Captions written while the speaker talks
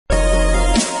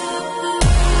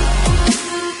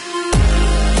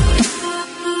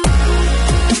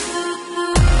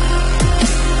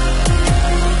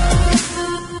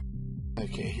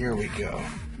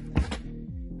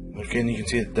and you can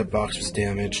see that the box was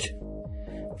damaged.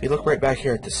 If you look right back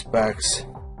here at the specs,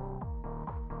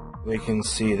 we can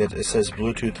see that it says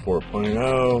Bluetooth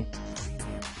 4.0,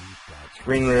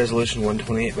 screen resolution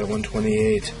 128 by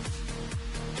 128,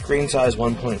 screen size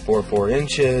 1.44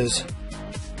 inches,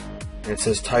 and it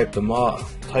says type for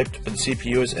the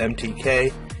CPU is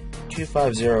MTK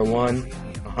 2501,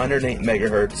 108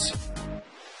 megahertz.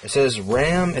 It says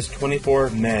RAM is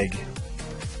 24 meg,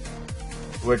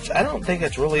 which I don't think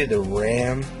that's really the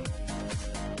RAM.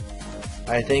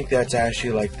 I think that's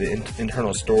actually like the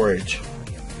internal storage.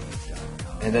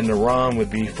 And then the ROM would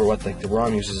be for what like the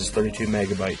ROM uses is 32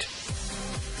 megabyte,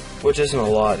 which isn't a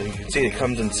lot. And you can see it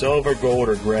comes in silver, gold,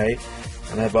 or gray,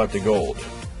 and I bought the gold.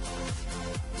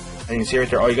 And you can see right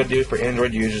there, all you gotta do for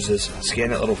Android users is scan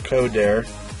that little code there.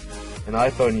 And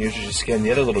iPhone users just scan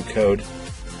the other little code,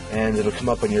 and it'll come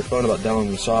up on your phone about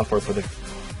downloading the software for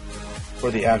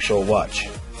the actual watch.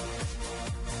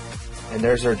 And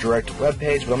there's their direct web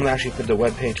page, but I'm gonna actually put the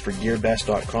web page for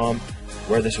gearbest.com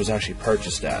where this was actually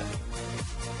purchased at.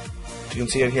 You can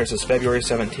see in here it says February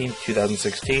 17th,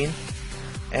 2016.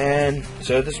 And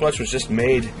so this watch was just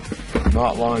made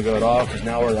not long ago at all, because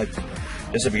now we're like,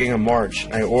 this is the beginning of March.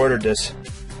 I ordered this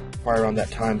probably around that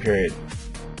time period.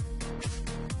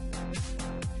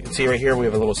 You can see right here we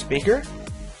have a little speaker.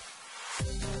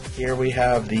 Here we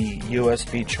have the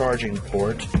USB charging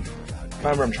port.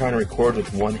 Remember, I'm trying to record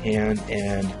with one hand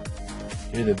and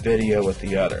do the video with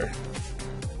the other.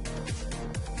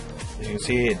 As you can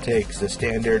see, it takes the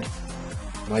standard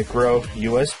micro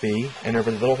USB, and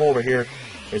over the little hole over here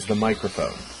is the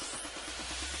microphone.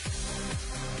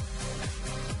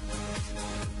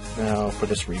 Now for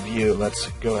this review, let's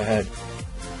go ahead.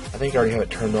 I think I already have it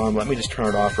turned on. Let me just turn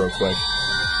it off real quick.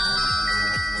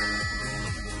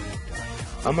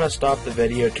 I'm going to stop the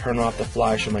video, turn off the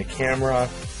flash of my camera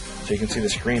so you can see the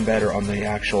screen better on the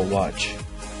actual watch.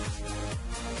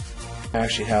 I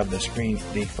actually have the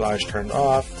flash turned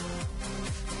off.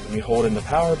 Let me hold in the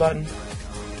power button.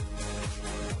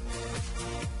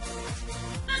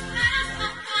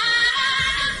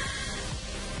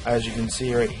 As you can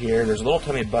see right here, there's a little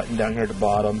tiny button down here at the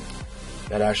bottom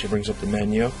that actually brings up the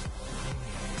menu. I'm now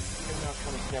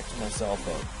trying to connect to my cell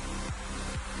phone.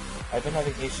 I've been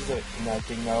having issues with it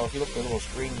connecting. Now, if you look at the little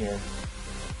screen here,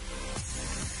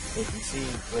 you can see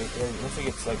right there, it looks like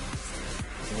it's like,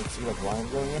 you can see like lines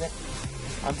going in it.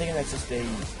 I'm thinking that's just a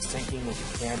syncing with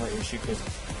the camera issue, because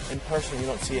in person you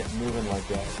don't see it moving like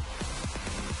that.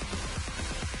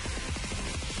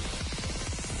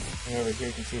 And over here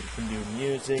you can see it can do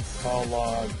music, call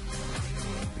log.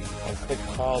 I click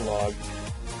call log,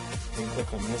 you can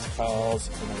click on missed calls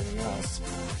and everything else.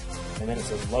 And then it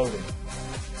says loading.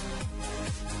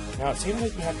 Now it seems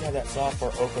like you have to have that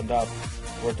software opened up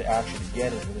for it to actually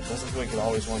get it, and it doesn't feel like it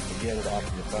always wants to get it off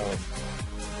of your phone.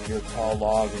 Your call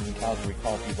log, and you can tell to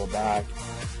recall people back,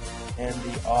 and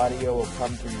the audio will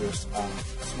come through your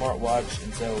smartwatch,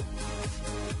 and so you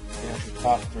can actually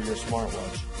talk through your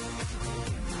smartwatch.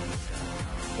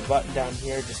 The button down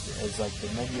here just is like the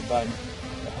menu button.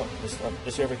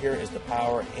 This over here is the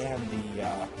power and the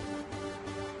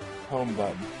home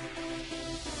button.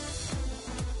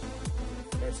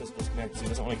 There it says disconnect, so it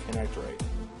doesn't really connect right.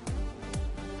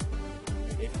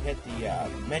 If you hit the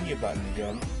menu button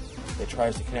again, it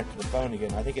tries to connect to the phone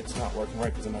again. I think it's not working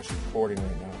right because I'm actually recording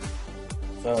right now.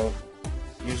 So,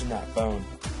 using that phone.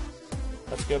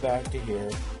 Let's go back to here.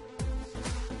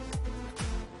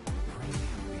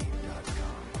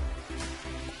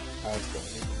 Let's go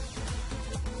here.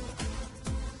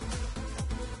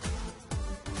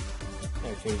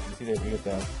 Okay, you can see that we get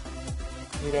the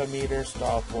speedometer,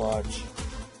 stopwatch,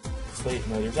 sleep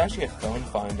mode. There's actually a phone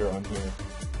finder on here,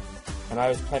 and I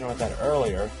was playing with that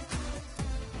earlier.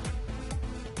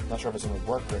 Not sure if it's going to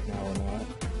work right now or not,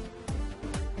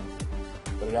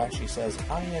 but it actually says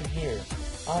I am here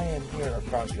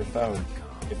across your phone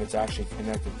if it's actually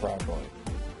connected properly.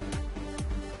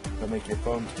 It'll make your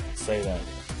phone say that.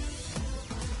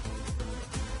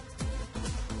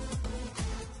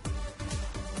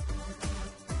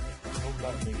 Home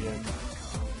button again.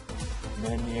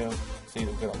 Menu. See,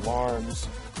 we've got alarms.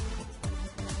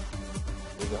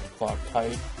 We've got clock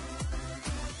type.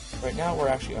 Right now we're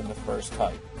actually on the first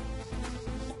type.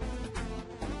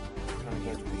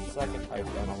 Second type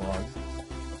analog.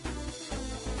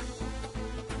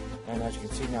 And as you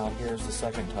can see now, here's the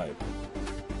second type.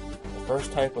 The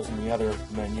first type was in the other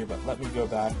menu, but let me go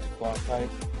back to clock type,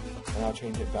 and I'll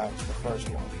change it back to the first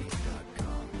one.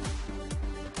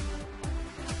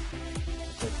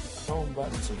 Click the home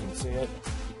button so you can see it.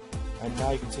 And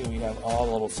now you can see we have all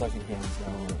the little second hands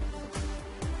now on it.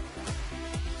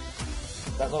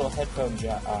 that little headphone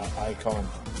icon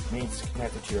needs to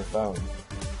connect it to your phone.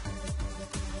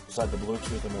 Beside the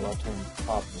Bluetooth on the left-hand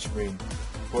top of the screen.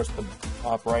 Of course, the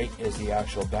top right is the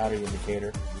actual battery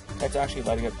indicator. It's actually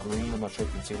lighting up green. I'm not sure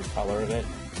if you can see the color of it.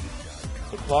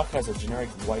 The clock has a generic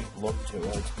white look to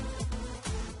it.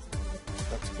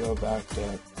 Let's go back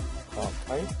to clock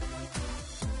type.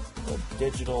 The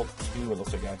digital 2, it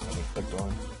looks like I accidentally clicked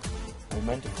on. I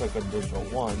meant to click on digital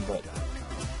 1, but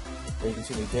there you can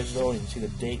see the digital, you can see the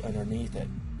date underneath it.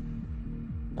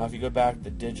 Now if you go back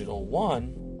to digital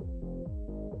 1,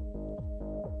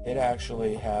 it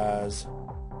actually has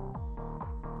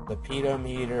the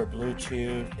pedometer,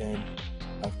 Bluetooth, and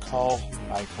a call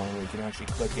icon where you can actually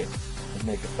click it and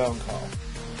make a phone call.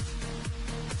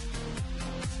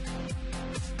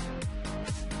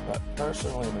 But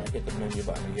personally, I'm going to hit the menu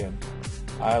button again.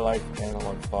 I like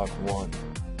analog clock 1.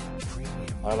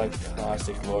 I like the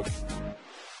classic look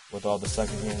with all the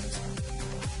second hands.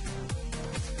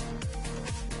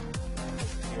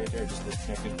 Right there, just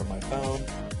disconnected from my phone.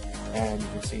 And you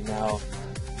can see now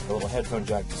the little headphone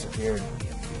jack disappeared.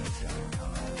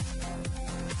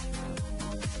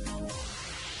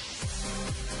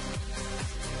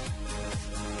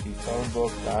 The phone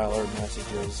book, dialer,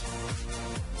 messages,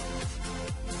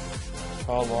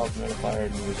 call log, notifier,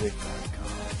 music,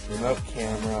 remote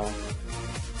camera,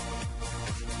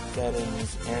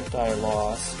 settings,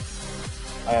 anti-loss.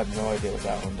 I have no idea what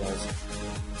that one does.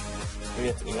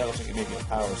 That looks like it may be a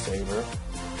power saver.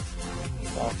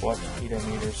 Stopwatch,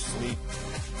 pedometer, sleep. I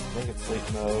think it's sleep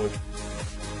mode.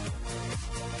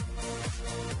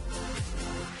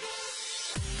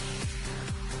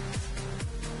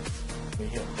 We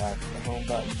hit back to the home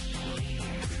button.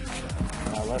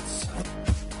 Now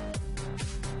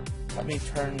let me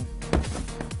turn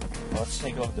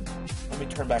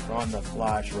back on the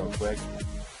flash real quick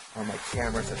on my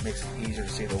camera so it makes it easier to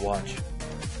see the watch.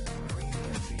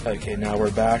 Okay, now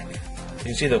we're back. You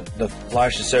can see the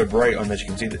flash is so bright on this, you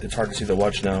can see that it's hard to see the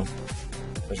watch now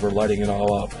as we're lighting it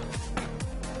all up.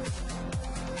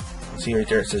 See right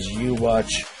there it says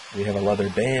uwatch. We have a leather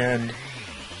band.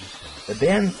 The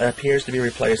band appears to be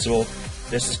replaceable.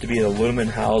 This is to be the lumen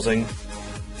housing.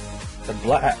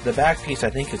 The back piece I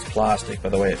think is plastic by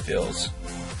the way it feels.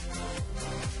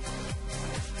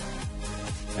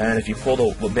 And if you pull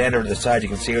the band over to the side, you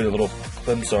can see where the little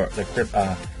clips are,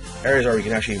 areas are where you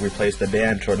can actually replace the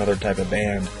band to another type of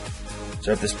band.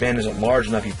 So if this band isn't large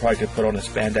enough, you probably could put on a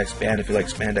spandex band if you like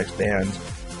spandex bands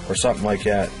or something like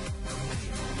that.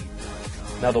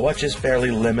 Now the watch is fairly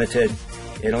limited.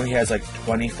 It only has like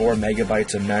 24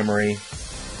 megabytes of memory,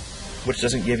 which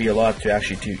doesn't give you a lot to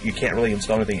actually do. You can't really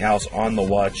install anything else on the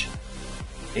watch.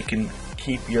 It can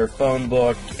keep your phone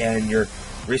book and your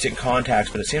recent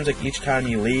contacts, but it seems like each time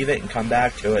you leave it and come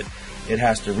back to it, it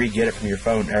has to re-get it from your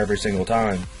phone every single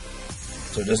time.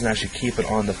 So it doesn't actually keep it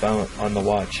on the phone, on the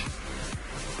watch.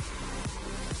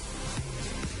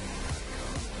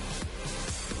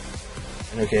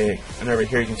 And okay, and over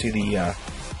here you can see the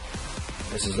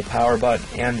this is the power button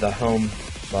and the home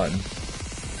button.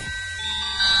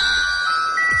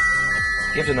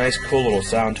 It gives a nice cool little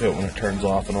sound to it when it turns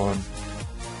off and on.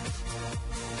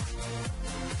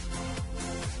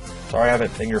 Sorry I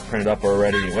haven't fingerprinted up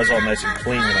already. It was all nice and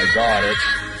clean when I got it.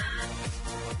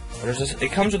 But there's this,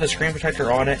 it comes with a screen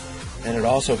protector on it, and it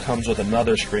also comes with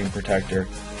another screen protector.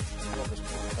 I got the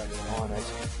screen protector on it.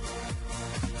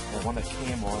 The one that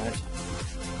came on it.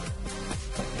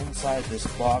 But inside this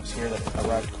box here that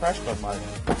arrived crushed on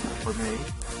for me,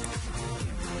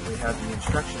 we have the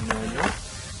instruction manual.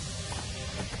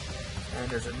 And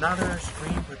there's another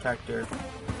screen protector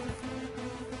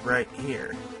right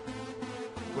here,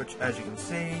 which, as you can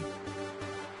see,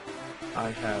 I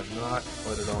have not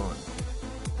put it on.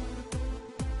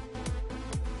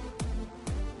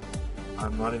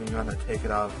 I'm not even going to take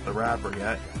it off the wrapper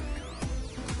yet.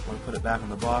 I'm going to put it back in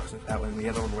the box, and that way when the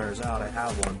other one wears out, I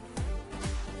have one.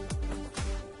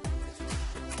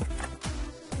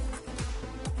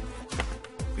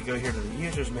 If we go here to the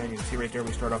user's manual, you can see right there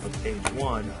we start off with page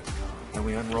 1, and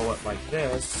we unroll it like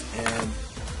this, and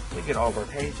we get all of our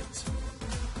pages.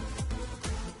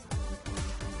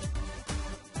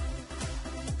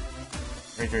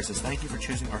 Right there it says, thank you for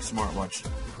choosing our smartwatch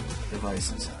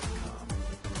devices.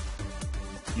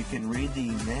 You can read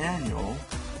the manual,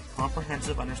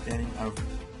 comprehensive understanding of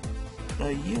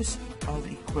the use of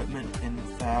equipment, in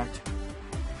fact,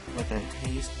 with a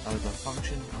taste of the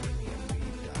function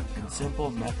and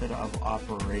simple method of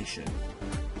operation.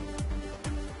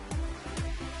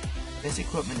 This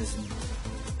equipment is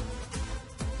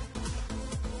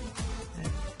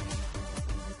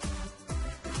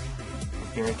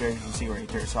okay, right there you can see right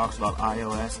there it talks about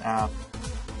iOS app,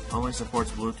 only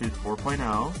supports Bluetooth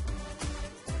 4.0.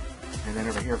 And then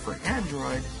over here for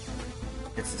Android,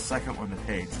 it's the second one on the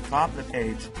page. The top of the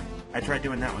page, I tried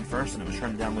doing that one first and it was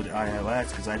trying to download the iOS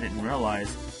because I didn't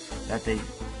realize that the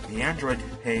Android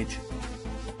page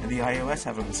and the iOS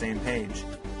have on the same page.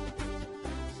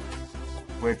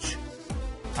 Which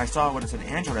I saw when it's an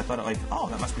Android, I thought like, oh,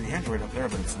 that must be the Android up there,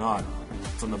 but it's not.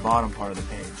 It's on the bottom part of the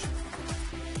page.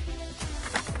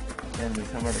 And we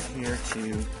come over here to,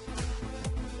 you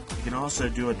can also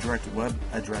do a direct web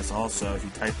address also if you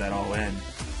type that all in,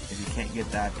 if you can't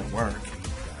get that to work.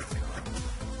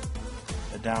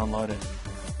 Download it.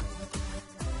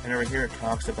 And over here it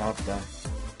talks about the,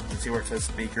 you can see where it says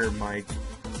speaker, mic,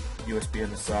 USB on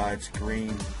the side,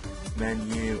 screen,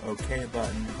 menu, OK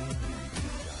button,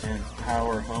 and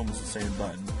power home is the same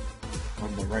button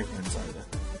on the right hand side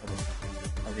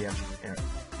of the actual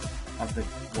of the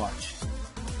watch.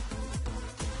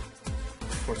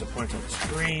 Of course, it points on the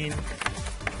screen.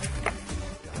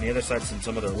 On the other side's in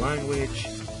some other language.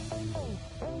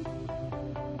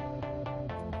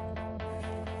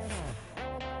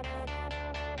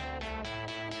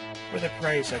 For the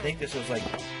price, I think this was like,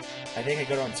 I think I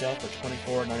got it on sale for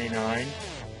 $24.99.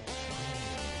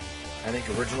 I think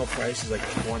original price is like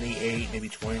 $28, maybe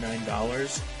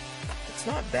 $29. It's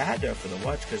not bad though for the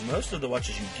watch, because most of the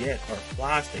watches you get are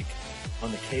plastic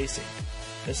on the casing.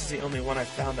 This is the only one I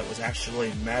found that was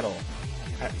actually metal.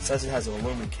 It says it has an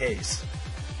aluminum case,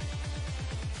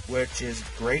 which is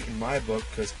great in my book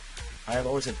because I have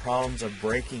always had problems of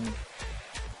breaking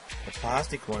the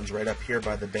plastic ones right up here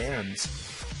by the bands,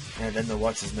 and then the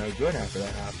watch is no good after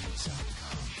that happens.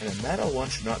 And a metal one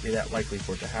should not be that likely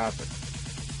for it to happen.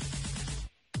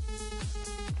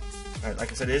 Alright,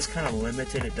 like I said, it is kind of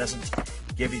limited. It doesn't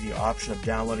give you the option of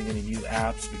downloading any new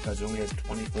apps because it only has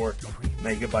 24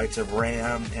 megabytes of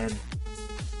RAM, and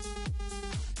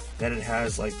then it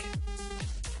has like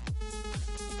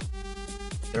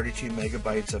 32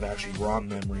 megabytes of actually ROM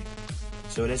memory.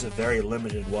 So it is a very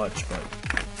limited watch, but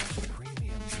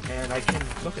and I can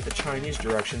look at the Chinese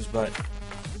directions, but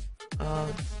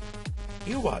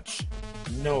uwatch,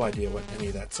 no idea what any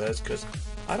of that says because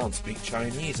I don't speak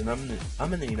Chinese and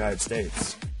I'm in the United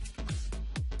States.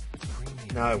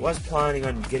 Now I was planning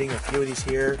on getting a few of these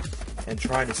here and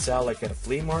trying to sell like at a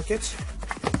flea market,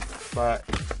 but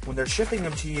when they're shipping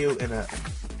them to you in a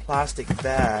plastic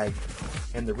bag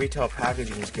and the retail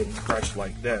packaging is getting crushed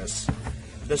like this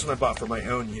one I bought for my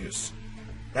own use.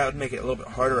 That would make it a little bit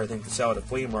harder, I think, to sell at a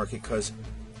flea market because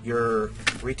your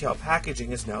retail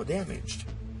packaging is now damaged.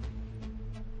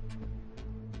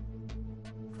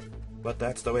 But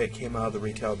that's the way it came out of the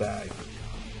retail bag.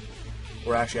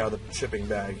 Or actually out of the shipping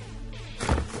bag.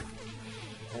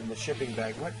 And the shipping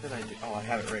bag, what did I do? Oh, I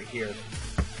have it right here.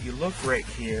 If you look right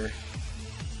here,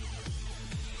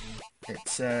 it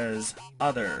says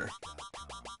Other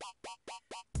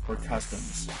or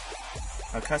Customs.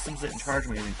 Now, Customs didn't charge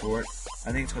me anything for it.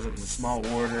 I think it's because it was a small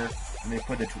order, and they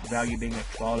put the value being at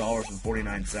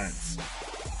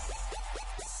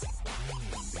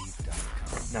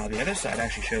 $12.49. Now, the other side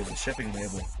actually shows the shipping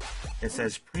label. It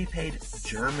says Prepaid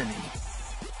Germany.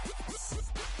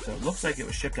 So it looks like it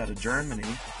was shipped out of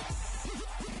Germany,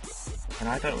 and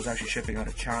I thought it was actually shipping out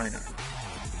of China.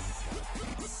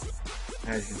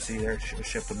 As you can see there, it was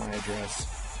shipped to my address.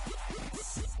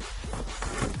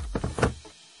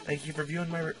 Thank you for viewing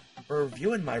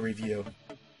my review,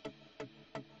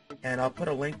 and I'll put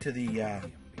a link to the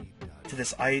to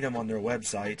this item on their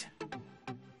website.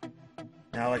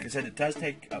 Now, like I said, it does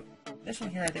take this one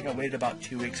here. I think I waited about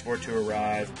 2 weeks for it to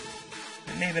arrive.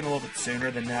 It may have been a little bit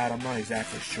sooner than that. I'm not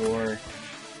exactly sure.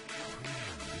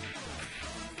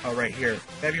 Oh, right here,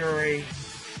 February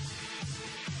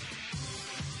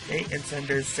date and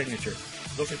sender's signature.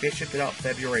 Looks like they shipped it out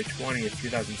February 20th,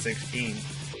 2016.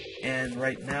 And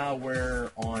right now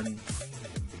we're on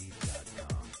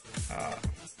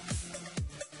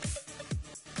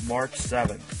March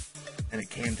 7th, and it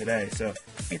came today. So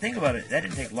if you think about it, that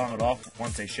didn't take long at all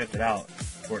once they shipped it out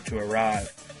for it to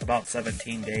arrive. About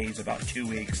 17 days, about 2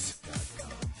 weeks.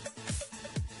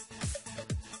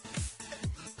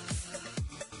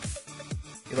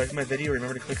 If you liked my video,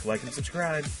 remember to click like and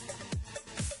subscribe.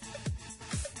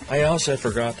 I also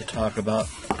forgot to talk about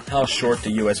how short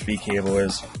the USB cable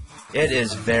is. It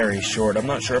is very short. I'm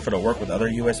not sure if it'll work with other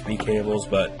USB cables,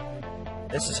 but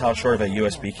this is how short of a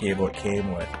USB cable it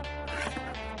came with.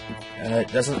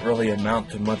 It doesn't really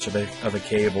amount to much of a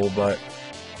cable, but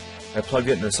I plugged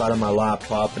it in the side of my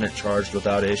laptop and it charged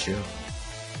without issue.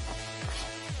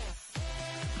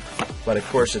 But of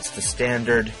course it's the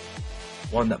standard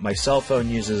one that my cell phone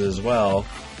uses as well.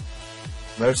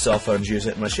 Most cell phones use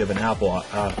it unless you have an Apple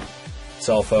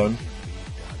cell phone.